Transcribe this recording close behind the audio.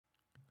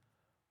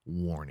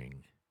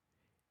Warning: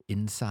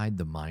 Inside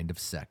the Mind of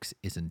Sex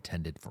is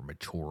intended for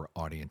mature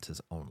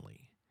audiences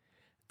only.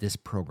 This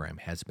program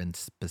has been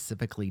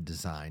specifically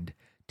designed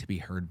to be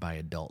heard by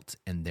adults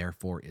and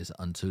therefore is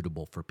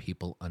unsuitable for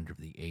people under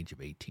the age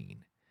of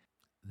 18.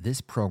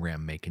 This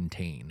program may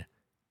contain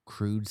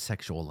crude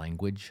sexual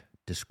language,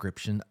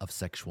 description of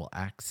sexual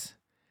acts,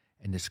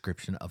 and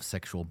description of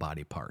sexual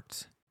body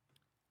parts.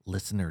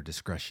 Listener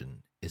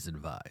discretion is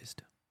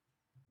advised.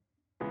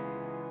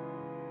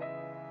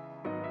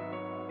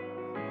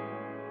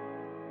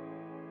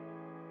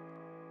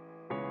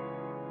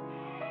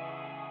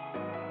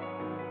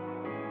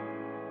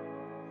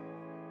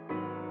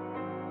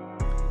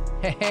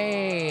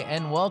 Hey,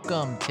 and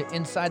welcome to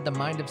Inside the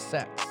Mind of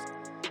Sex.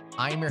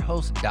 I'm your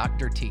host,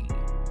 Dr. T.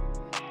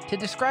 To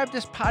describe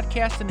this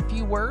podcast in a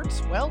few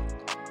words, well,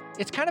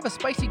 it's kind of a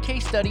spicy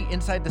case study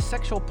inside the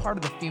sexual part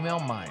of the female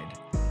mind.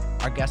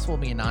 Our guests will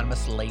be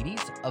anonymous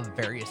ladies of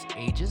various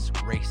ages,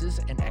 races,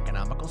 and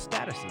economical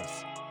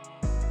statuses.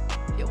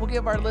 It will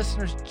give our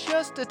listeners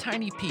just a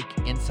tiny peek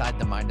inside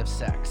the mind of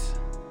sex.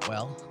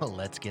 Well,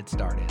 let's get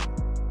started.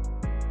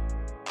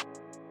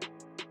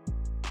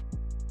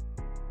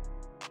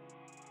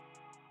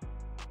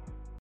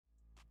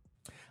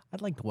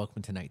 I'd like to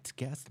welcome tonight's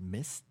guest,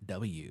 Miss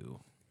W.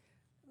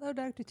 Hello,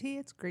 Dr. T.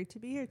 It's great to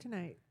be here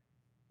tonight.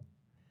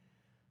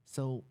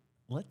 So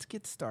let's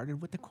get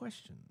started with the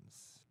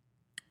questions.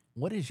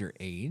 What is your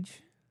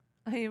age,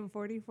 I am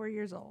 44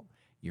 years old.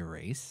 your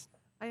race,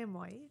 I am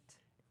white.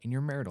 and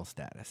your marital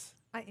status?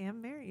 I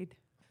am married.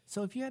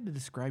 So if you had to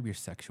describe your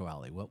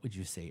sexuality, what would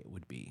you say it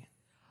would be?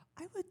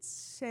 I would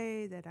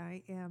say that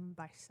I am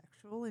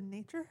bisexual in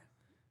nature.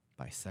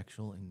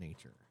 Bisexual in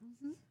nature.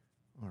 Mm-hmm.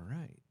 All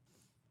right.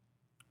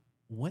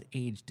 What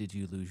age did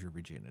you lose your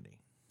virginity?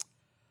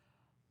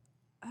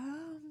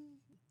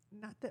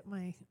 Not that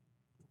my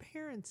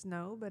parents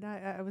know, but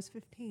I was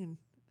 15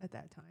 at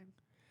that time.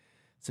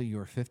 So you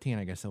were 15,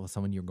 I guess that was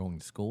someone you were going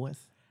to school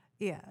with?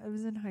 Yeah, I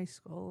was in high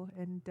school,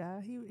 and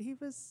he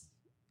was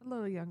a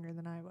little younger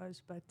than I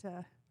was, but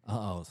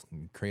Uh-oh,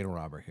 cradle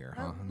robber here,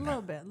 huh?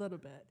 a little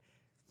bit.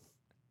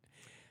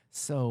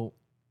 So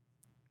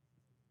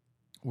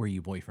were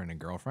you boyfriend and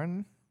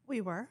girlfriend?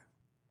 We were.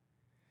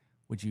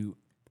 Would you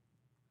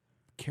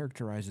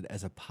characterize it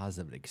as a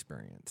positive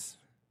experience?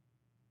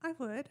 I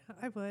would.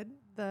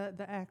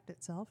 The act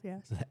itself,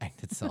 yes. The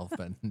act itself,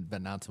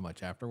 but not so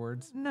much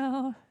afterwards?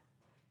 No.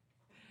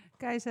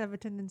 Guys have a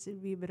tendency to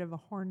be a bit of a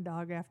horn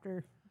dog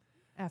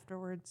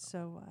afterwards,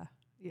 so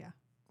yeah.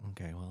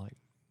 Okay, well,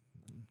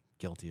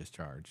 guilty as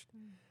charged.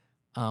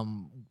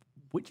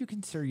 Would you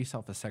consider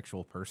yourself a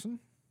sexual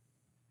person?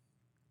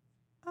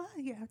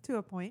 Yeah, to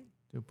a point.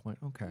 To a point,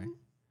 okay. Mm-hmm.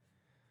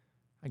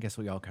 I guess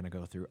we all kind of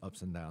go through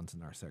ups and downs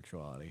in our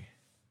sexuality.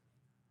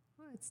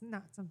 Well, it's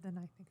not something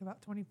I think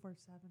about 24/7,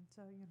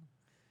 so you know.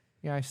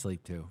 Yeah, I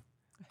sleep too.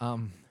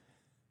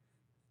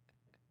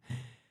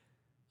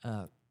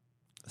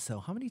 So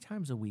how many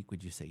times a week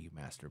would you say you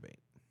masturbate?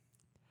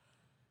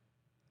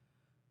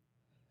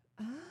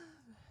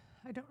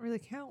 I don't really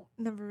count.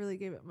 Never really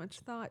gave it much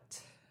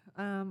thought.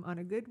 On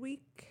a good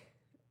week,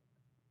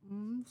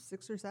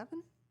 6 or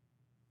 7.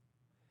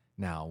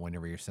 Now,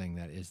 whenever you're saying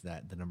that, is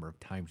that the number of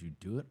times you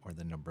do it or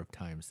the number of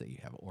times that you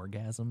have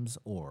orgasms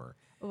or?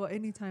 Well,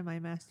 anytime I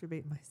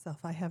masturbate myself,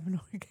 I have an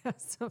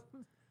orgasm,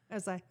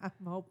 as I'm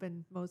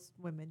hoping most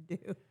women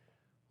do.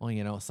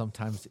 Well,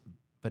 sometimes,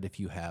 but if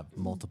you have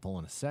multiple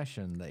in a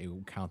session, they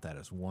count that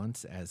as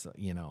once,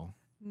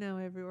 No,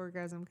 every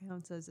orgasm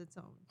counts as its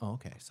own. Oh,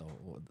 okay.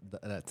 So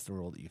that's the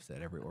rule that you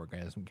said. Every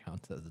orgasm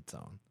counts as its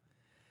own.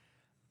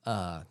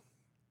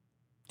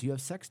 Do you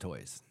have sex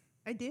toys?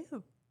 I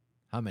do.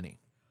 How many?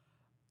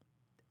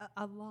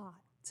 A lot.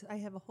 I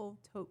have a whole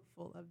tote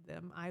full of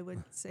them. I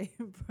would say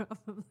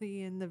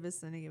probably in the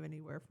vicinity of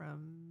anywhere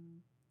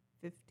from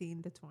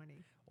 15 to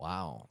 20.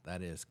 Wow,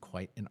 that is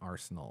quite an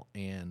arsenal.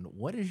 And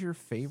what is your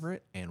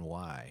favorite and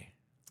why?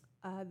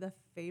 The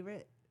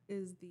favorite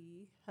is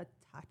the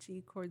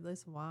Hitachi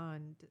cordless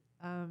wand.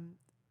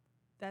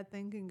 That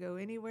thing can go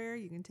anywhere.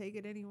 You can take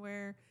it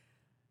anywhere.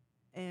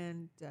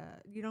 And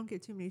you don't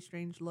get too many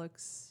strange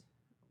looks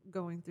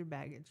going through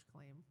baggage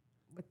claim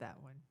with that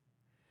one.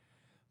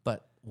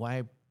 But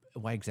why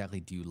exactly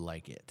do you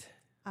like it?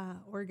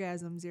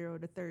 Orgasm 0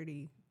 to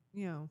 30,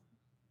 0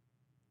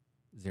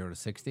 to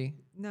 60?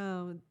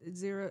 No,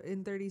 0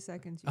 in 30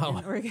 seconds. You Oh.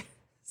 can orgasm.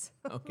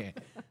 Okay.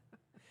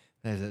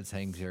 Is it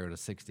saying 0 to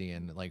 60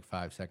 in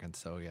 5 seconds?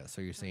 So yeah, so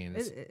you're saying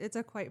It's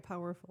a quite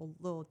powerful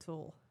little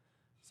tool.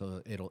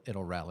 so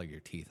it'll rattle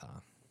your teeth,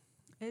 huh?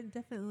 It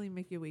definitely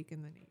make you weak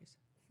in the knees.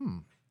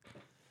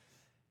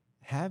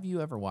 Have you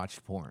ever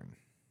watched porn?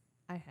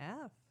 I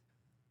have.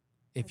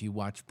 If you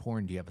watch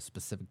porn, do you have a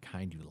specific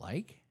kind you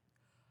like?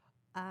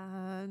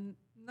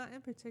 Not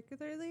in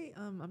particularly.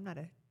 I'm not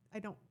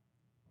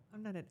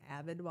an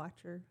avid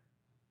watcher.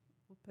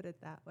 We'll put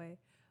it that way.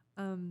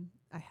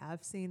 I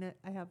have seen it.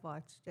 I have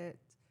watched it.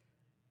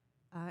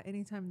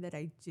 Anytime that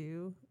I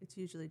do, it's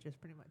usually just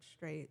pretty much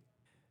straight.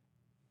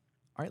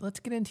 All right,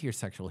 let's get into your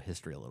sexual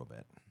history a little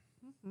bit.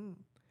 Mm-hmm.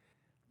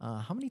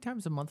 How many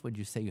times a month would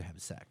you say you have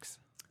sex?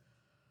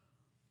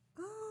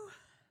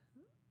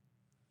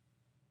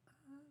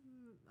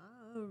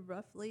 Oh,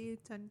 roughly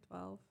 10,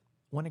 12.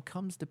 When it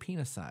comes to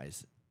penis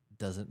size,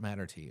 does it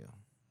matter to you?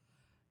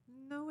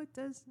 No, it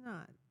does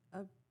not.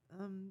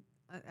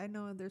 I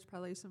know there's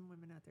probably some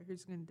women out there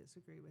who's going to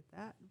disagree with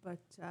that, but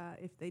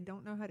if they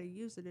don't know how to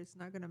use it, it's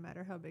not going to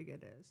matter how big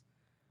it is.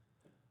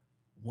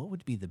 What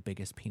would be the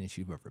biggest penis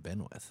you've ever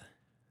been with?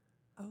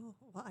 Oh,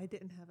 well, I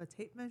didn't have a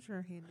tape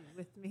measure handy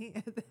with me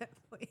at that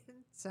point in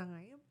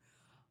time.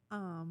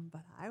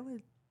 But I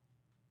would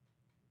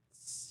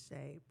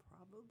say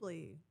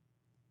probably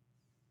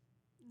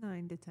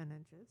 9 to 10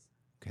 inches.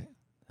 Okay.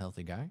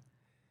 Healthy guy?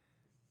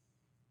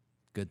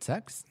 Good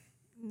sex?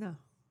 No,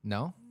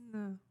 No?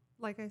 no.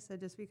 Like I said,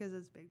 just because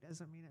it's big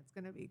doesn't mean it's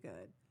going to be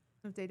good.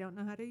 If they don't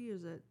know how to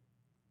use it,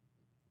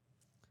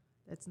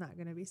 it's not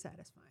going to be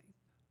satisfying.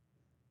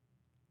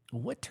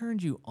 What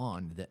turns you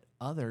on that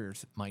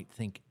others might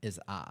think is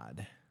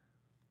odd?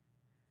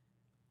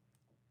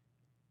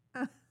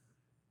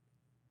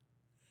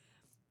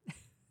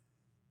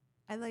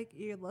 I like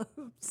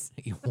earlobes.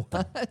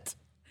 What?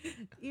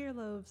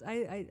 Earlobes.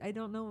 I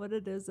don't know what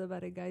it is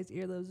about a guy's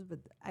earlobes, but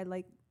I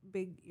like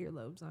big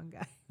earlobes on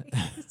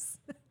guys.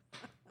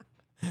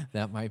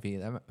 That might be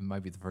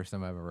the first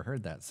time I've ever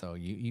heard that. So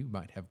you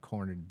might have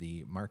cornered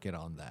the market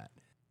on that.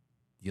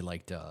 You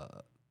like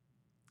to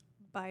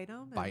Bite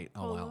them Bite,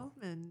 and oh, pull wow.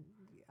 them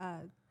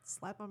and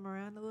slap them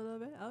around a little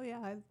bit. Oh,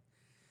 yeah.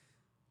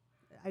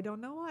 I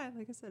don't know why.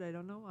 Like I said, I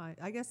don't know why.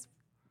 I guess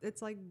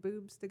it's like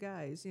boobs to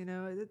guys, you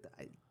know.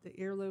 The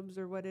earlobes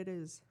are what it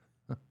is.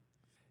 Do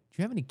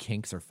you have any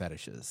kinks or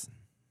fetishes?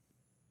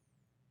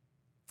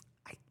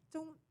 I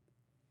don't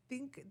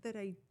think that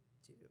I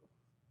do.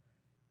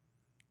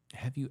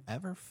 Have you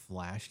ever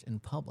flashed in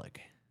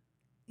public?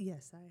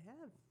 Yes, I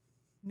have.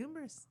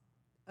 Numerous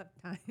of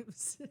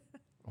times.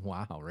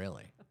 Wow,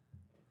 really?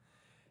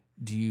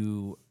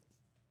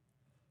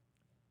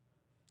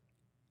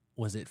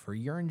 Was it for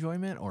your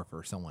enjoyment or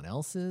for someone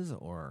else's,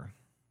 or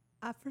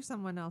For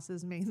someone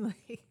else's mainly.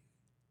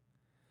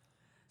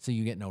 so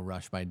you get no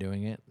rush by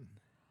doing it?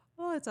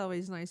 Well, it's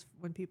always nice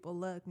when people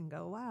look and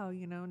go, wow,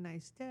 you know,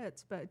 nice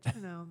tits. But,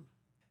 you know,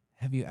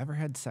 Have you ever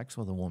had sex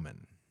with a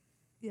woman?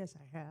 yes,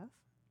 I have.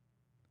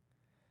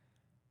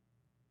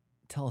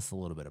 Tell us a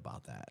little bit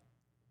about that.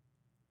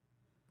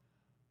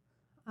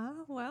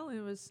 Well, it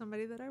was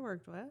somebody that I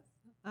worked with.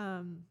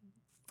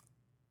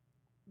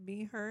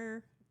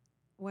 Her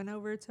went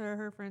over to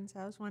her friend's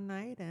house one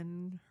night,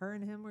 and her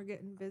and him were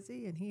getting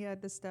busy, and he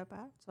had to step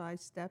out, so I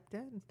stepped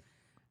in,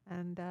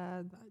 and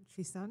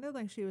she sounded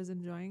like she was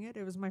enjoying it.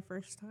 It was my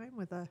first time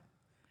with a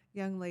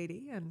young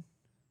lady, and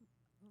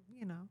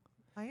you know,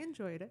 I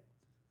enjoyed it.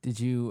 Did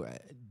you,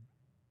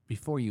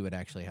 before you had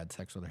actually had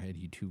sex with her, had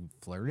you two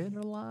flirted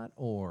a lot,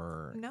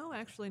 or No,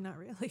 actually, not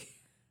really,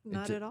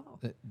 not ju- at all.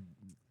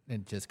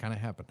 it just kind of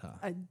happened, huh?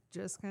 It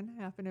just kind of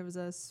happened. It was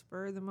a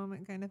spur of the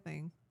moment kind of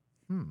thing.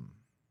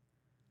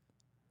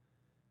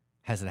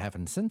 Has it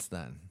happened since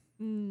then?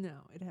 No,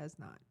 it has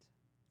not.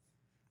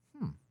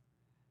 Hmm.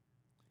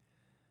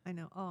 I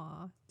know.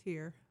 Aw,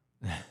 tear.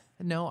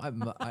 No,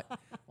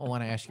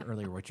 when I asked you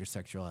earlier what your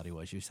sexuality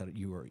was, you said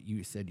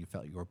you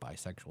felt you were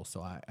bisexual.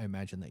 So I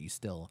imagine that you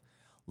still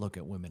look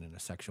at women in a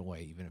sexual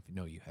way, even if you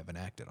know you haven't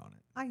acted on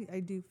it. I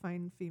do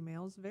find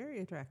females very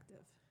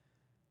attractive.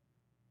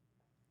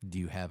 Do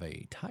you have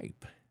a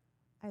type?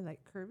 I like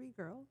curvy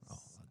girls. Oh.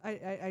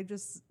 I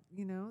just,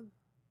 you know,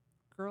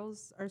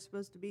 girls are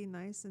supposed to be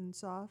nice and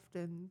soft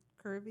and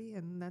curvy,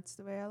 and that's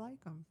the way I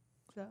like them.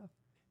 So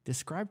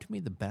Describe to me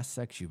the best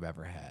sex you've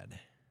ever had.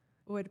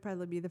 would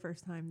probably be the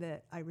first time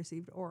that I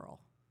received oral.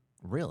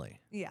 Really?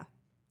 Yeah.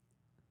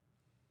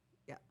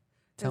 Yeah.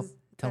 Tell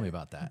 'Cause, me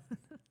about that.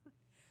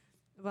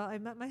 Well, I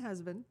met my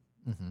husband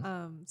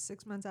Mm-hmm.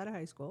 6 months out of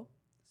high school,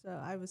 so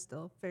I was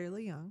still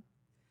fairly young.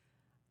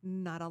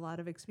 Not a lot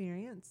of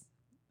experience.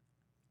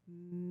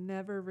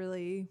 Never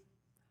really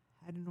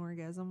had an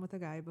orgasm with a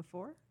guy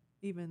before.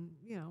 Even,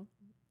 you know,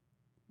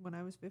 when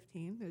I was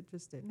 15, it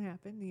just didn't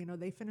happen. You know,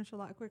 they finish a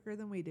lot quicker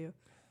than we do.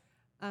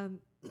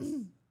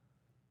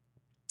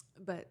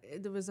 But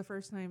it was the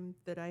first time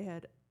that I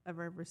had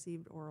ever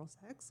received oral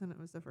sex, and it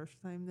was the first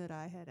time that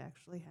I had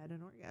actually had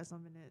an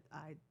orgasm, and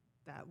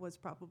that was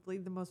probably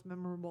the most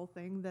memorable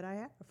thing that I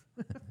have.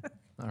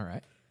 All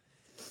right.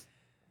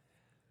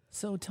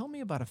 So tell me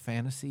about a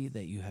fantasy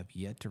that you have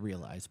yet to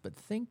realize, but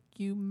think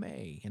you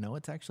may. You know,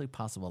 it's actually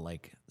possible.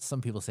 Like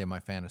some people say my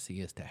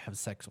fantasy is to have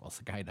sex while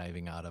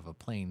skydiving out of a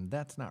plane.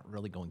 That's not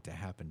really going to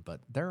happen,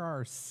 but there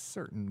are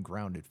certain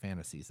grounded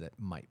fantasies that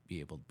might be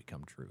able to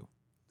become true.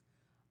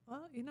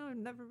 Well, you know, I've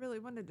never really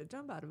wanted to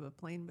jump out of a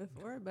plane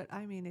before, but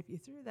I mean, if you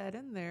threw that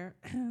in there,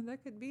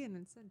 that could be an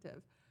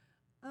incentive.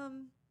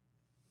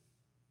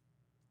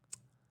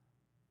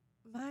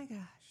 My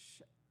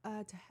gosh,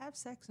 to have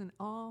sex in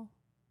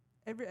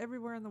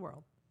everywhere in the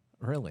world,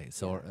 Really?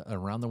 So Yeah.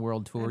 around the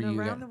world tour, an you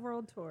around got, the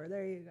world tour.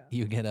 There you go.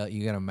 you get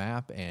a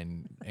map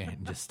and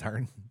just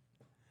start.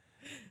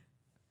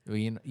 Well,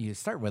 you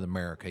start with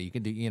America. You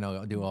can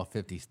do, do all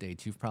 50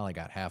 states. You've probably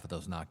got half of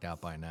those knocked out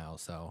by now.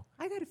 So,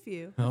 I got a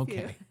few.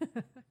 okay.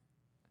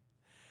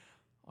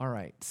 All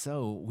right.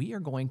 So we are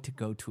going to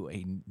go to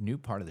a new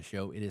part of the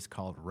show. It is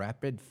called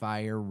Rapid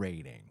Fire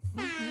Rating.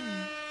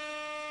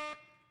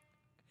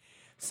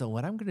 So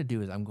what I'm going to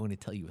do is I'm going to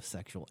tell you a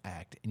sexual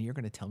act, and you're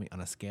going to tell me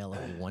on a scale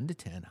of 1 to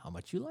 10 how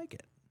much you like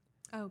it.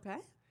 Okay.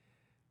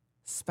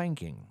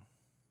 Spanking.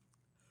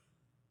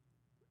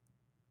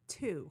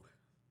 2.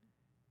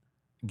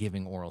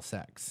 Giving oral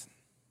sex.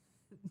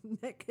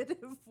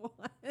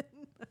 -1.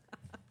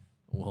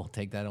 We'll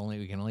take that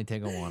we can only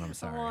take a 1, I'm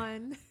sorry.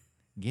 1.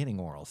 Getting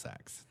oral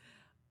sex.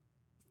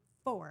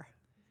 4.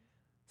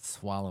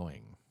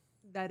 Swallowing.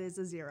 That is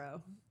a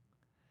 0.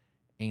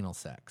 Anal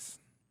sex.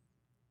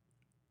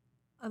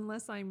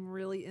 Unless I'm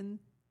really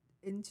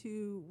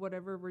into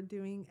whatever we're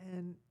doing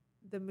and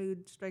the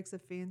mood strikes a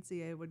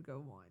fancy, I would go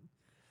 1.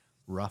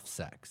 Rough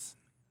sex.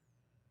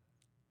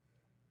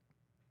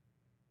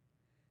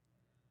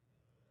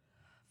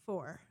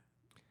 4.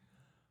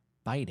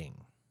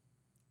 Biting.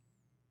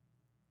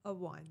 A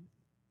 1.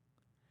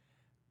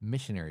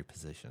 Missionary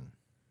position.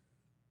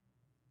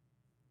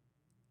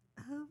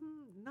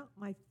 Not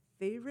my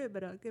favorite,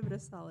 but I'll give it a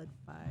solid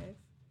 5.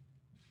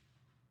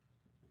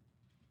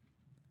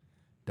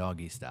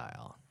 Doggy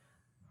style.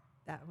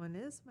 That one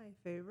is my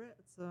favorite,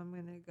 so I'm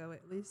going to go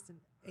at least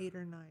an 8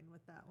 or 9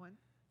 with that one.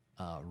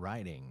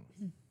 Riding.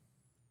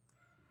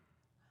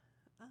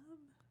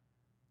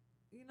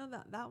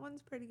 That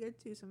one's pretty good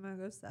too, so I'm going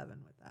to go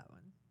 7 with that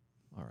one.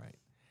 All right.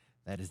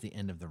 That is the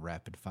end of the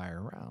rapid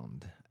fire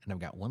round. And I've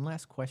got one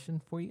last question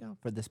for you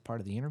for this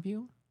part of the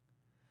interview.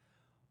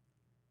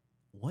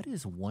 What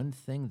is one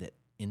thing that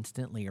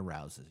instantly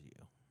arouses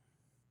you?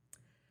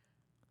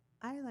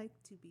 I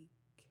like to be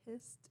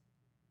kissed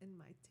in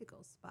my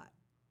tickle spot.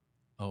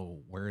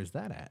 Oh, where is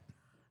that at?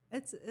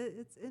 It's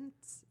in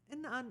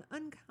an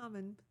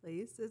uncommon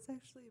place. It's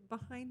actually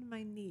behind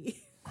my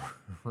knee.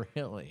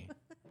 Really?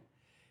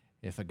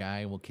 If a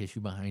guy will kiss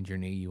you behind your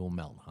knee, you will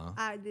melt, huh?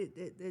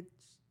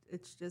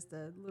 It's just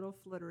a little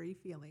fluttery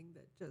feeling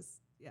that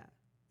just, yeah.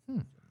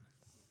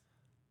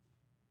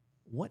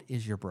 What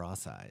is your bra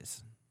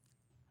size?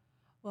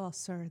 Well,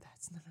 sir,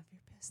 that's none of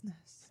your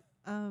business.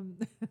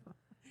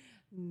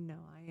 No,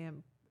 I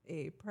am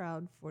a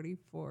proud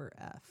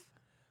 44F.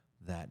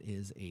 That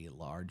is a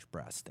large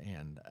breast.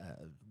 And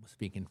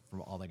speaking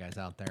for all the guys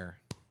out there,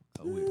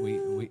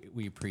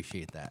 we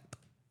appreciate that.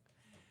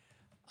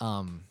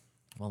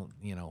 Well,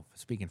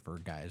 speaking for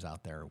guys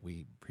out there,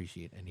 we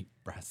appreciate any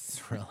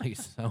breasts, really.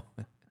 So,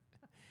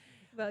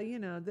 well,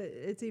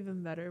 it's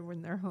even better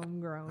when they're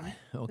homegrown.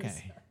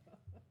 Okay.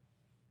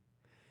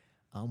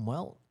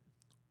 Well,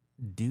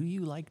 do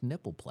you like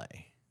nipple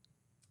play?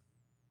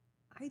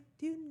 I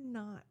do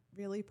not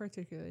really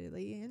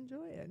particularly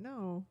enjoy it.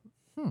 No.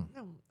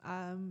 No.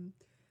 I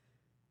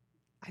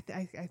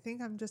think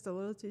I'm just a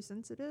little too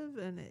sensitive,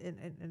 and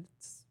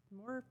it's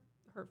more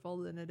hurtful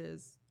than it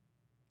is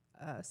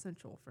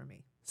essential for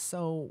me.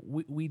 So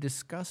we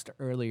discussed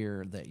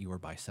earlier that you were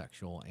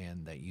bisexual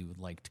and that you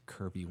liked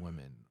curvy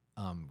women.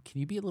 Can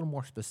you be a little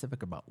more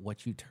specific about what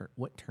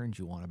turns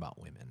you on about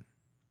women?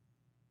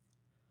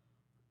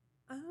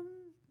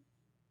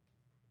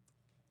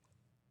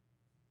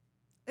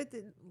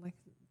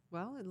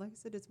 Like I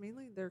said, it's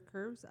mainly their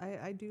curves.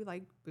 I do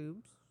like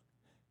boobs.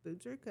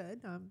 Boobs are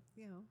good. I'm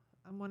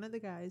one of the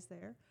guys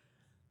there.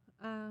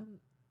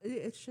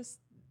 It's just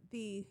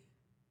the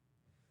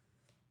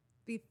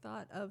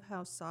thought of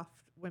how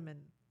soft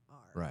women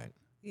are. Right.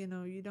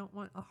 You don't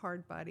want a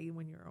hard body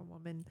when you're a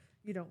woman.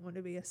 You don't want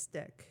to be a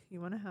stick. You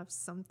want to have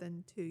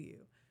something to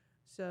you.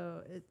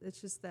 So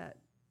it's just that,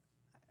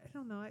 I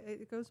don't know,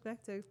 it goes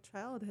back to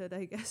childhood,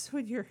 I guess,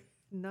 when you're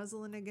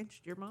nuzzling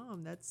against your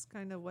mom. That's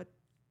kind of what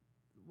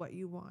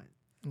you want.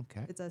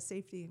 Okay. It's a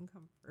safety and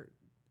comfort.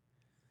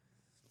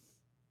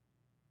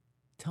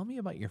 Tell me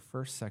about your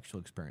first sexual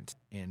experience,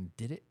 and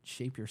did it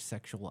shape your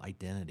sexual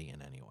identity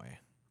in any way?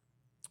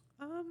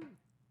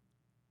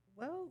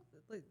 Well,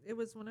 it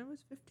was when I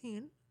was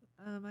 15.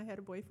 I had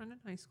a boyfriend in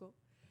high school,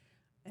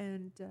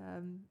 and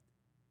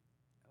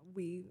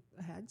we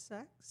had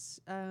sex.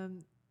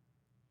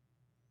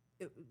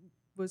 It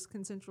was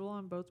consensual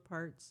on both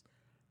parts.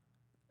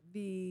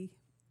 The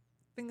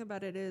thing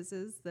about it is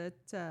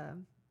that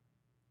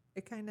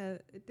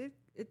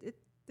it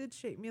did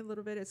shape me a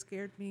little bit. It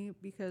scared me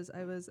because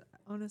I was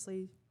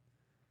honestly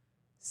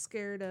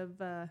scared of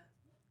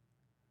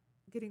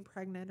getting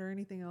pregnant or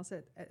anything else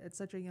at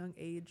such a young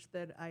age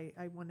that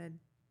I wanted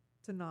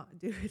to not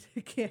do it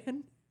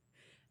again.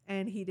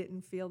 And he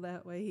didn't feel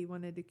that way. He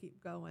wanted to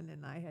keep going,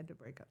 and I had to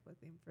break up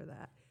with him for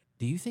that.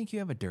 Do you think you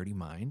have a dirty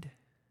mind?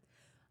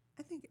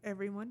 I think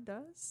everyone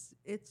does.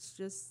 It's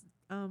just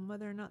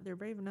whether or not they're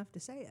brave enough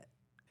to say it.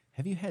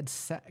 Have you had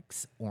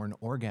sex or an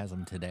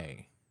orgasm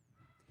today?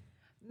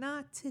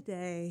 Not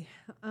today.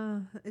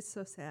 It's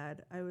so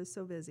sad. I was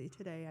so busy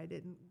today. I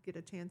didn't get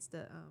a chance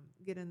to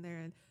get in there.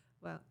 And,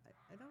 well,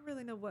 I don't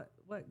really know what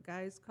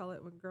guys call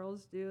it when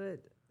girls do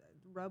it.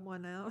 rub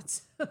one out.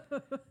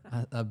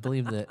 I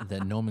believe that the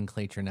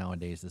nomenclature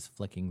nowadays is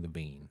flicking the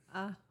bean.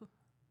 uh,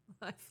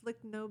 I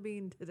flicked no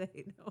bean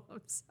today. No,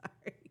 I'm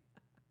sorry.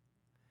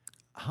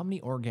 How many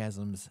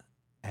orgasms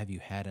have you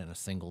had in a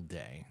single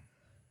day?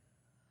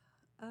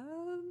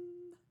 Um,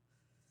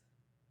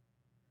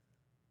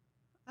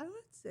 I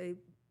would say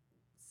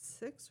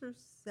 6 or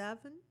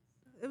 7.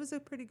 It was a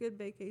pretty good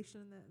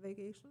vacation that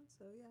vacation,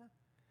 so yeah.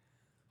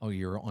 Oh,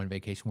 you're on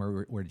vacation.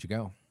 Where did you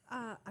go?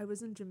 I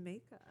was in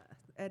Jamaica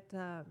at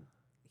Oh,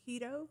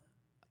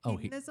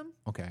 hedonism.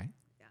 okay.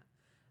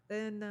 Yeah,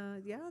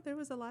 and yeah, there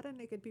was a lot of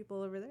naked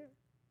people over there.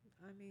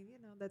 I mean,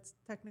 that's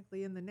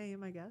technically in the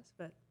name, I guess,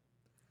 but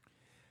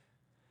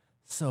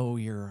So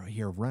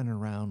you're running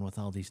around with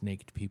all these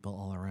naked people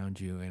all around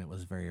you, and it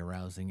was very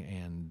arousing.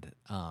 And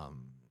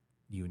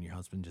you and your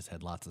husband just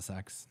had lots of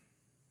sex.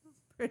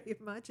 pretty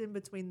much in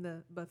between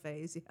the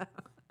buffets, yeah.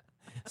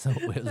 So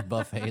it was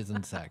buffets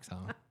and sex,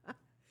 huh?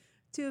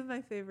 2 of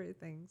my favorite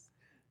things.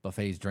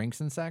 Buffets,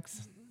 drinks, and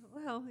sex.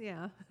 Well,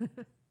 yeah.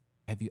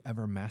 Have you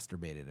ever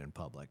masturbated in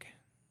public?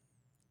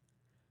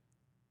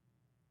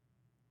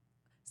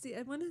 See,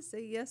 I want to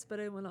say yes, but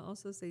I want to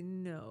also say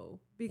no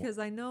because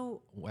I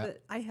know Well-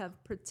 that I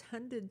have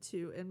pretended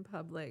to in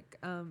public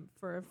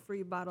for a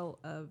free bottle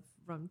of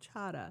rum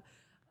chata.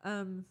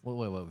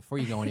 Wait. Before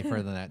you go any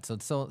further than that, so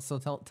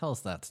tell us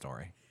that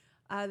story.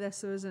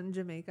 This was in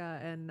Jamaica,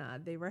 and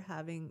they were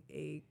having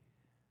a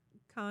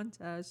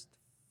contest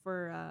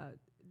for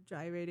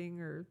gyrating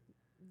or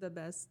the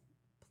best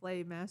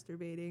play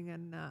masturbating,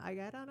 and I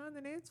got out on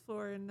the dance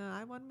floor, and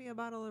I won me a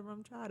bottle of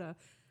rum chata.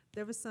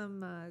 There was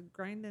some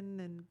grinding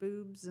and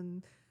boobs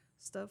and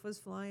stuff was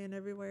flying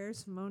everywhere,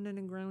 some moaning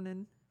and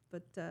groaning.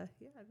 But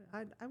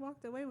yeah, I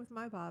walked away with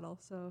my bottle.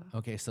 So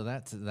Okay, so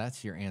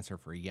that's your answer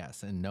for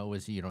yes, and no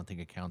is you don't think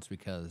it counts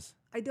because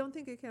I don't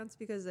think it counts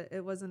because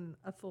it wasn't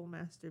a full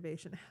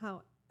masturbation.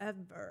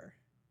 However,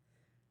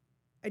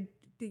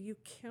 do you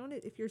count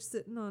it if you're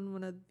sitting on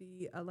one of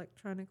the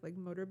electronic like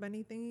motor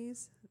bunny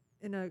thingies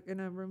in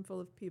a room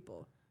full of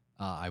people?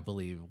 I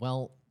believe.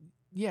 Well,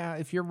 yeah,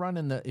 if you're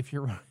running the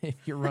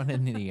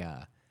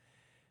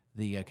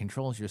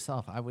controls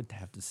yourself, I would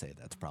have to say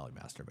that's probably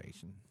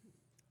masturbation.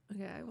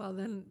 Okay, well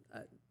then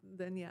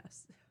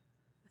yes.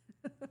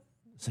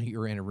 So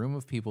you're in a room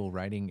of people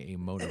riding a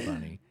motor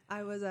bunny.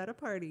 I was at a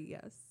party,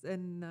 yes,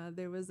 and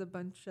there was a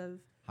bunch of.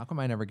 How come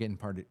I never get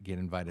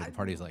invited to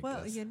parties like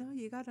well, this?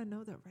 you got to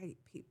know the right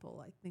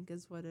people, I think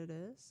is what it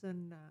is.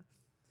 And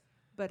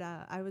but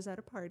I was at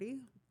a party,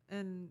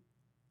 and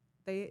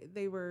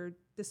they were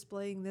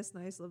displaying this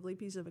nice, lovely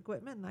piece of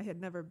equipment, and I had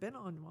never been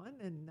on one,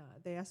 and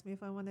they asked me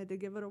if I wanted to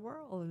give it a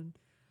whirl, and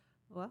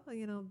well,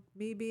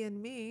 me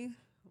being me,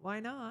 why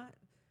not?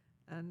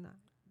 And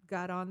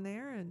got on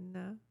there,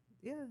 and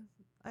yeah,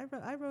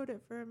 I rode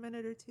it for a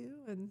minute or two,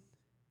 and.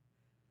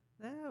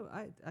 No,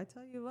 I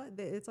tell you what,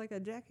 it's like a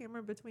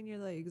jackhammer between your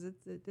legs.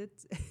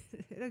 It's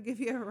it'll give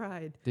you a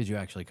ride. Did you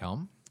actually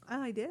come?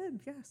 I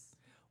did, yes.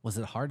 Was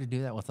it hard to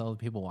do that with other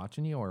people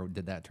watching you, or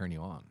did that turn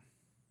you on?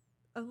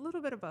 A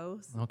little bit of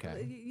both.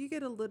 Okay. You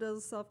get a little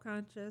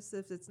self-conscious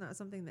if it's not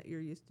something that you're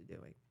used to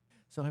doing.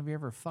 So have you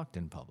ever fucked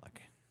in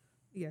public?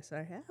 Yes,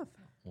 I have.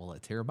 Well,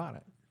 let's hear about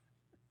it.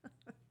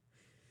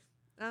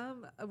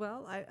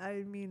 Well,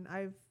 I mean,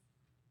 I've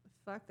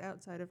fucked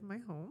outside of my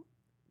home.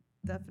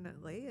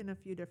 Definitely in a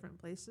few different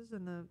places,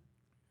 in a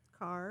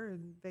car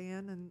and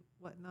van and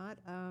whatnot.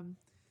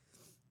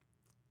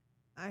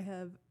 I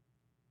have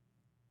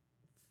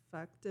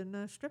fucked in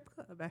a strip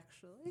club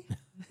actually,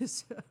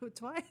 so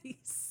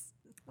twice.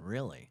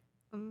 Really?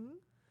 hmm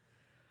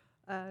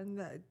And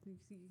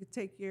you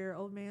take your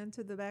old man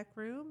to the back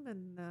room,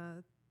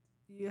 and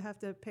you have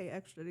to pay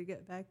extra to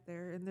get back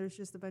there. And there's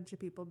just a bunch of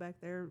people back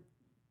there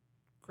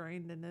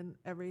grinding and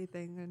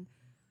everything, and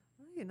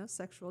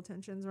sexual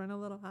tensions run a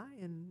little high,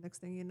 and next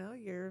thing you know,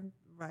 you're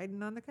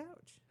riding on the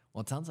couch.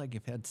 Well, it sounds like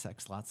you've had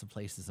sex lots of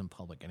places in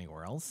public.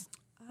 Anywhere else?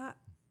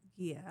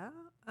 Yeah.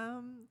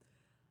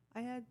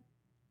 I had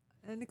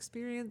an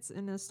experience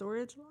in a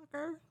storage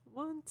locker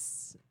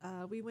once.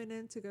 We went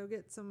in to go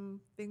get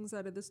some things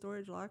out of the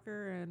storage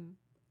locker, and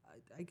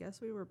I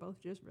guess we were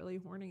both just really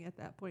horny at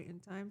that point in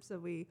time.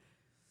 So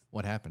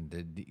What happened?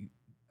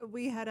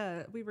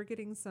 we were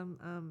getting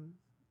some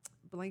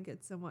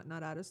blankets and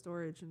whatnot out of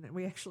storage, and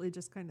we actually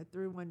just kind of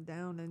threw one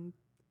down, and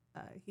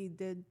he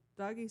did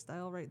doggy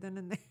style right then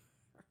and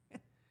there.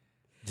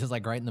 Just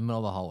like right in the middle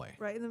of the hallway?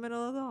 Right in the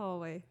middle of the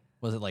hallway.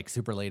 Was it like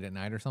super late at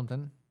night or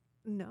something?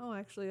 No,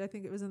 actually, I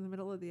think it was in the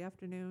middle of the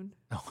afternoon.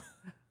 Oh.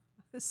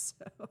 So,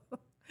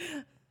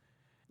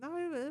 no,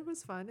 it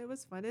was fun. It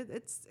was fun.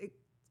 It's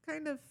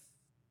kind of,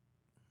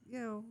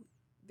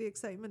 the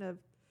excitement of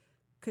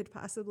could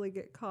possibly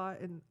get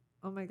caught, and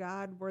oh my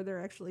God, were there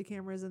actually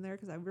cameras in there?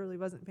 Because I really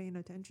wasn't paying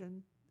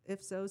attention.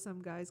 If so,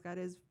 some guy's got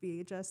his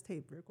VHS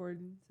tape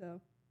recording.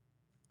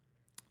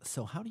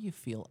 So how do you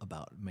feel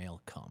about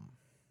male cum?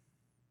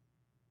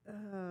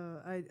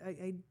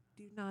 I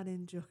do not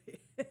enjoy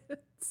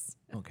it.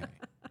 Okay.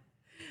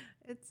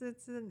 It's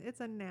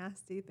a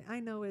nasty thing. I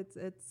know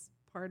it's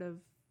part of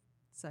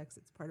sex.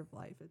 It's part of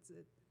life. It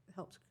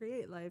helps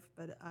create life,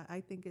 but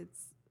I think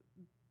it's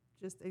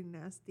just a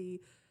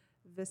nasty,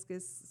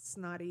 viscous,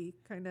 snotty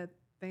kind of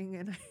thing,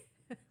 and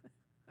I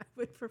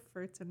would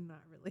prefer to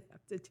not really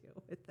have to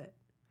deal with it.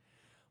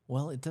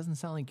 Well, it doesn't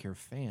sound like you're a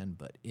fan,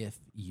 but if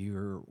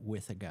you're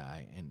with a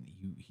guy and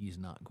he's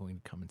not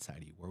going to come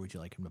inside you, where would you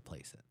like him to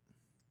place it?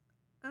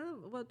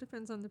 Well, it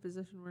depends on the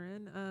position we're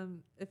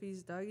in. If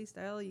he's doggy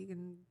style, you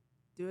can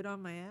do it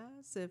on my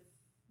ass. If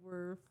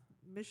we're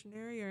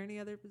missionary or any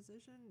other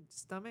position,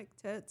 stomach,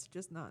 tits,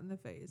 just not in the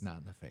face. Not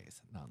in the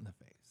face. Not in the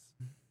face.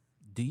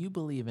 Do you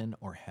believe in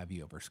or have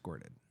you ever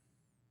squirted?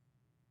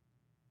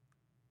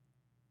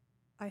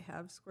 I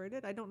have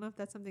squirted. I don't know if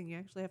that's something you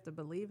actually have to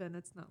believe in.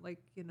 It's not like,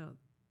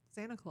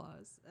 Santa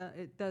Claus.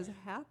 It does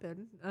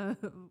happen.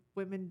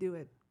 Women do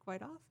it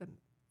quite often,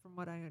 from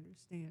what I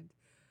understand.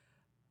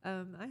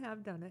 I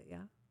have done it,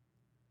 yeah.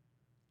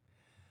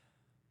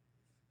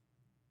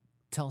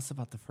 Tell us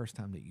about the first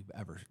time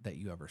that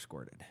you ever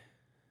squirted.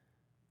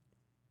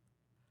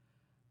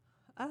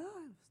 I was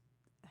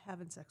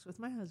having sex with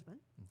my husband.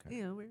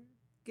 Okay. We're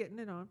getting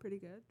it on pretty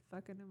good,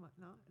 fucking and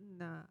whatnot.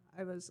 And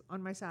I was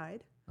on my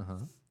side,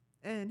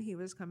 and he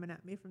was coming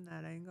at me from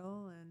that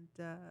angle. And,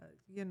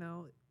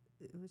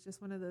 it was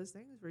just one of those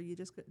things where you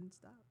just couldn't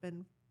stop.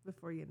 And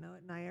before you know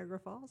it, Niagara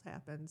Falls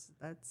happens.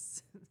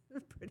 That's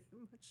pretty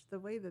much the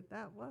way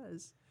that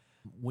was.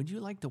 Would you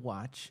like to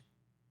watch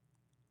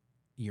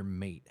your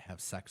mate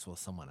have sex with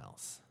someone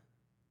else?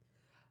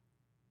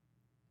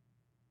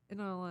 In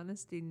all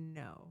honesty,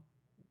 no.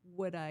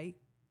 Would I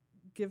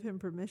give him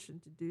permission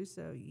to do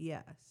so?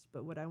 Yes.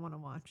 But would I want to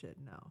watch it?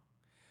 No.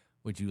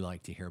 Would you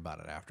like to hear about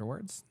it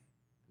afterwards?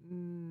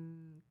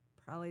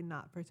 Probably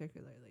not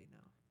particularly, no.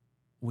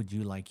 Would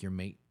you like your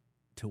mate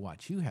to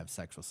watch you have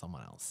sex with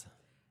someone else?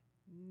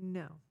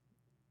 No.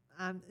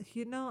 I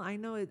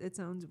know it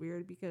sounds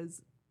weird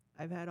because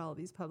I've had all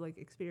these public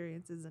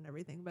experiences and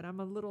everything, but I'm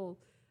a little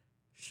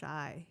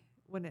shy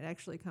when it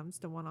actually comes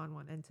to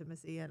one-on-one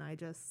intimacy, and I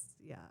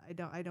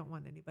don't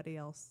want anybody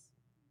else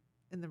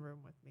in the room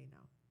with me, no.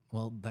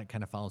 Well, that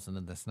kind of follows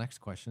into this next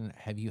question.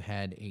 Have you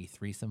had a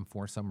threesome,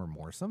 foursome, or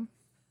moresome?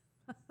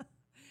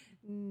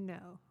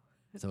 No.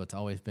 So it's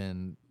always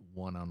been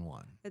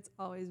one-on-one. It's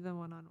always been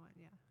one-on-one,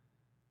 yeah.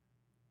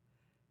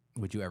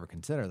 Would you ever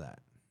consider that?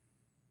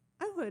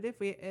 I would if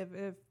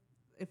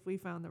we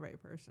found the right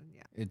person,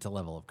 yeah. It's a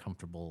level of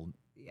comfortable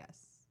Yes.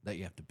 that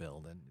you have to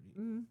build,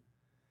 and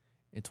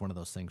it's one of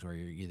those things where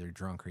you're either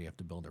drunk or you have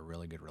to build a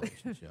really good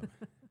relationship.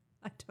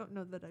 I don't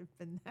know that I've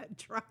been that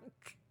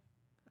drunk.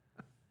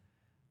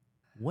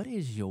 What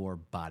is your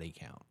body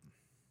count?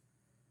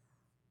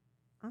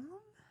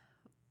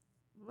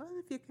 Well,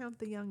 if you count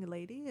the young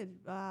lady,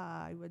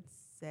 I would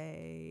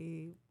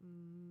say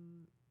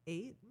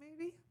 8,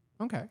 maybe.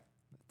 Okay,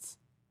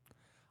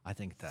 I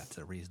think that's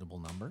a reasonable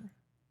number.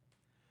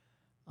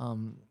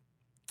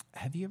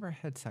 Have you ever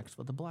had sex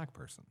with a black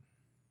person?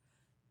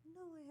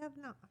 No, I have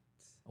not.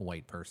 A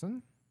white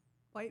person?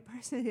 White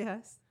person,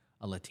 yes.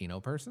 A Latino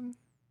person?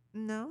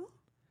 No.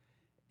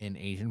 An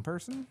Asian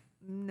person?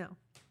 No.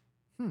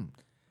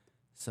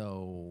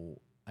 So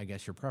I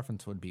guess your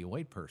preference would be a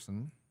white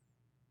person.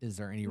 Is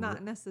there any?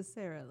 Not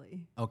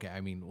necessarily. Okay,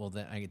 I mean, well,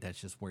 then that's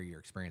just where your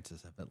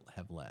experiences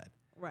have led.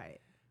 Right.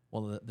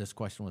 Well, this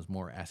question was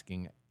more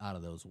asking out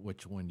of those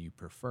which one you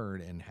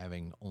preferred, and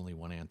having only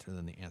one answer,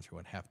 then the answer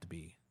would have to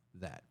be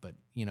that. But,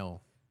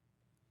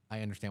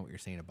 I understand what you're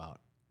saying about.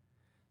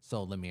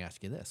 So let me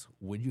ask you this.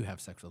 Would you have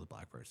sex with a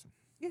black person?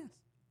 Yes.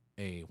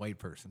 A white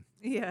person?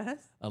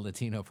 Yes. A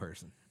Latino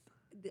person?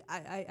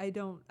 I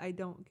don't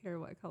care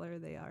what color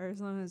they are, as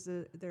long as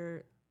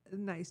they're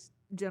nice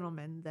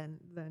gentlemen. Then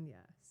yes.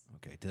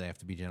 Okay. Do they have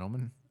to be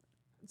gentlemen?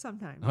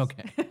 Sometimes.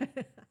 Okay.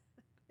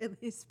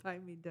 At least buy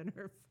me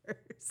dinner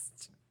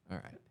first. All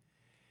right.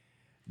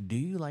 Do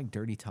you like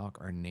dirty talk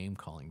or name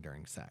calling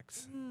during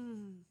sex?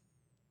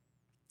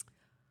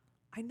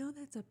 I know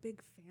that's a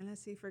big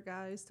fantasy for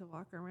guys to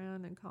walk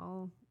around and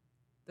call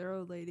their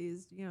old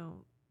ladies,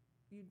 you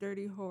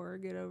dirty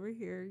whore, get over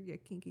here, you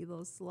kinky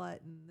little slut,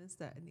 and this,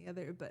 that, and the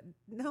other. But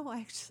no,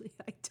 actually,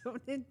 I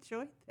don't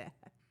enjoy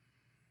that.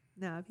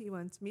 Now, if he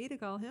wants me to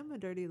call him a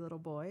dirty little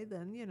boy,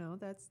 then,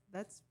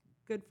 that's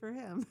good for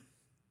him.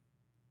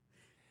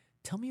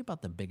 Tell me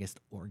about the biggest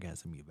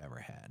orgasm you've ever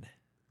had.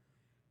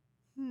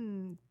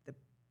 The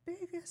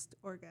biggest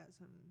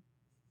orgasm.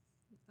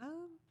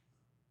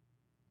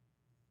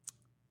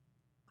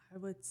 I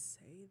would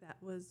say that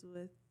was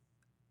with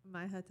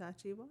my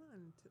Hitachi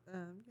wand.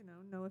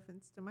 No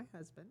offense to my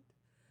husband,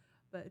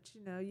 but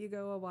you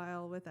go a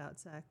while without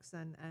sex,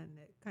 and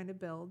it kind of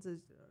builds as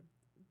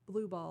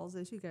blue balls,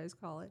 as you guys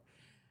call it,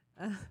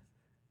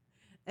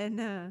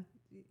 and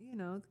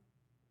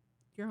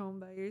you're home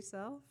by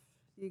yourself.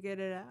 You get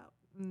it out,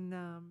 and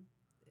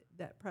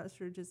that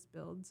pressure just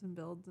builds and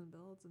builds and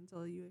builds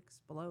until you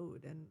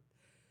explode. And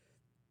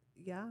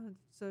yeah,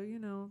 so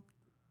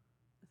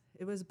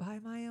it was by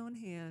my own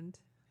hand.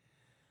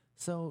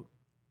 So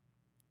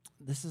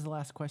this is the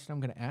last question I'm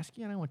going to ask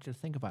you, and I want you to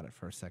think about it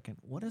for a second.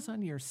 What is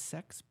on your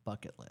sex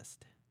bucket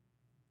list?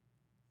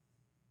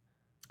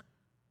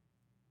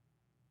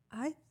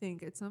 I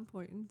think at some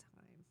point in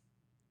time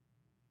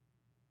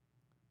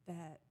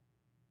that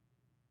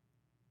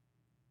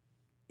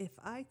if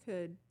I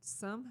could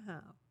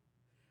somehow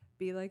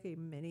be like a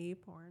mini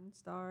porn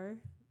star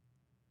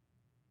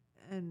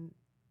and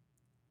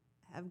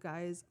have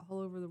guys all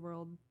over the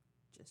world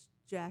just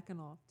jacking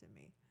off to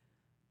me,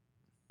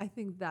 I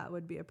think that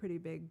would be a pretty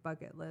big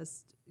bucket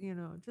list,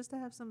 just to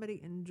have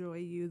somebody enjoy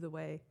you the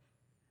way,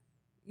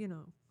 you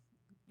know,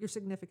 your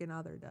significant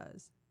other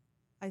does.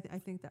 I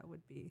think that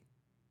would be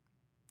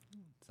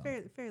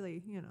fairly,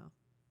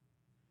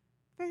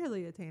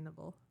 fairly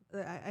attainable.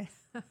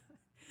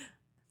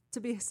 To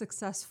be a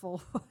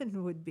successful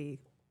one would be,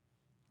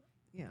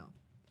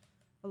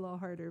 a little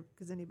harder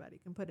because anybody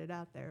can put it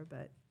out there,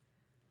 but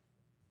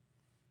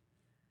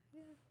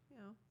yeah,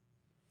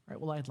 All right.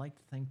 Well, I'd like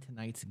to thank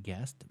tonight's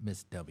guest,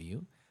 Miss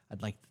W.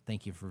 I'd like to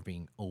thank you for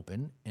being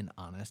open and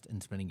honest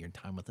and spending your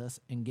time with us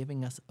and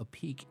giving us a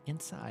peek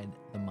inside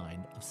the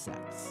mind of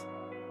sex.